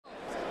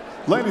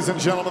Ladies and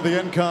gentlemen, the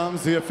end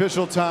comes the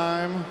official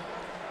time.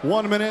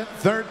 1 minute,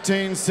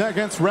 13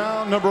 seconds,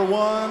 round number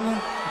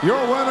one. Your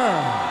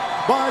winner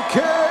by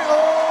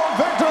KO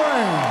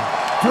victory,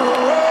 Frank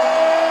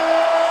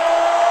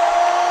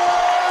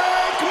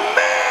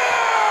Mir!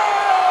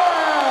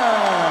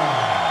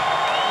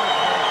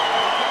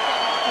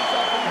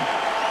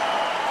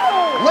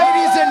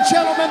 Ladies and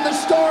gentlemen, the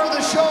star of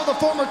the show, the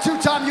former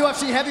two-time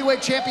UFC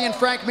heavyweight champion,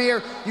 Frank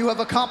Mir. You have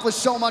accomplished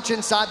so much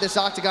inside this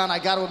octagon. I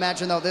got to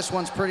imagine, though, this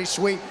one's pretty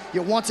sweet.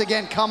 You once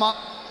again come up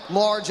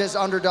large as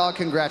underdog.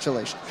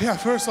 Congratulations. Yeah,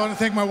 first I want to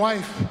thank my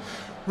wife.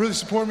 Really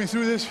supported me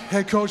through this.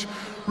 Head coach,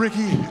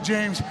 Ricky,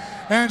 James,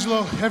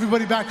 Angelo,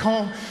 everybody back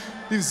home,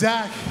 even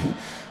Zach.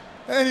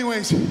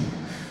 Anyways,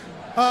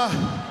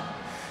 I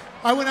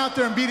went out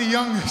there and beat a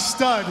young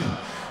stud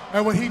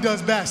at what he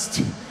does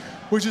best,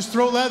 which is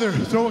throw leather,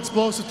 throw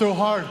explosive, throw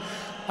hard.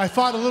 I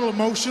fought a little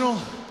emotional.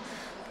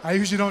 I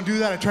usually don't do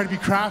that. I try to be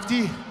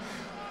crafty.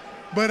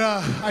 But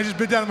I just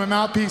bit down on my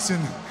mouthpiece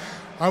and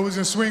I was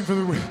gonna swing for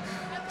the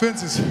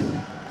fences.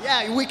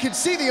 Yeah, we could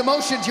see the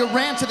emotions. You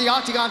ran to the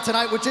octagon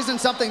tonight, which isn't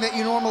something that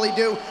you normally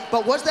do.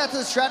 But was that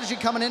the strategy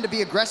coming in, to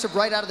be aggressive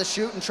right out of the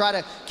chute and try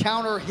to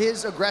counter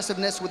his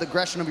aggressiveness with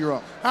aggression of your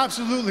own?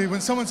 Absolutely.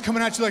 When someone's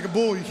coming at you like a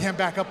bull, you can't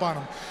back up on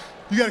them.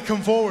 You gotta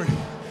come forward.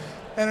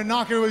 And a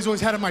knock everybody's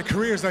always had in my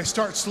career is that I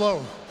start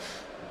slow.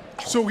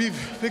 So we've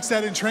fixed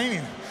that in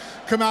training.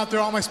 Come out there,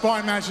 all my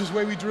sparring matches, the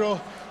way we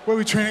drill, where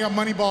we train. I got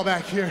Moneyball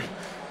back here,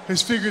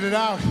 has figured it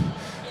out.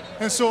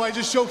 And so I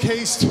just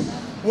showcased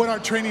what our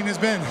training has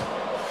been.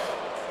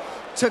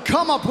 To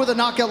come up with a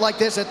knockout like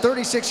this at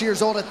 36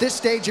 years old, at this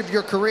stage of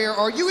your career,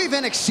 are you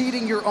even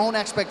exceeding your own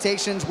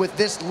expectations with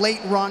this late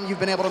run you've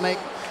been able to make?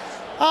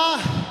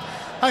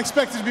 I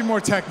expected to be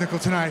more technical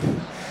tonight.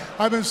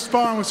 I've been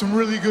sparring with some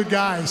really good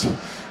guys.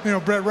 You know,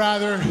 Brett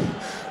Rather,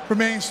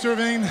 Romain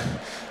Sterling,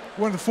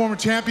 one of the former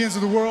champions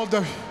of the world.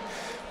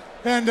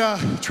 And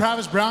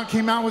Travis Brown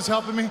came out and was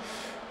helping me.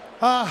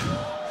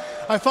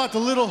 I fought the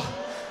little,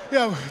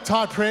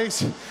 Todd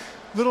Price.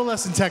 A little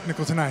less than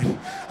technical tonight.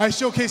 I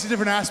showcased a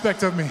different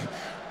aspect of me,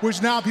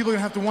 which now people are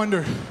gonna have to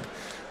wonder.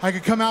 I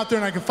could come out there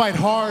and I could fight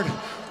hard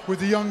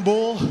with the young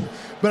bull,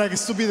 but I could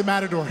still be the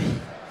matador.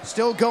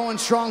 Still going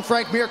strong,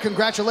 Frank Mir.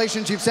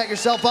 Congratulations, you've set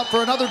yourself up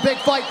for another big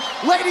fight.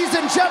 Ladies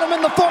and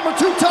gentlemen, the former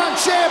two-time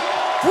champ,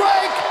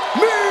 Frank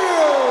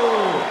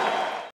Mir!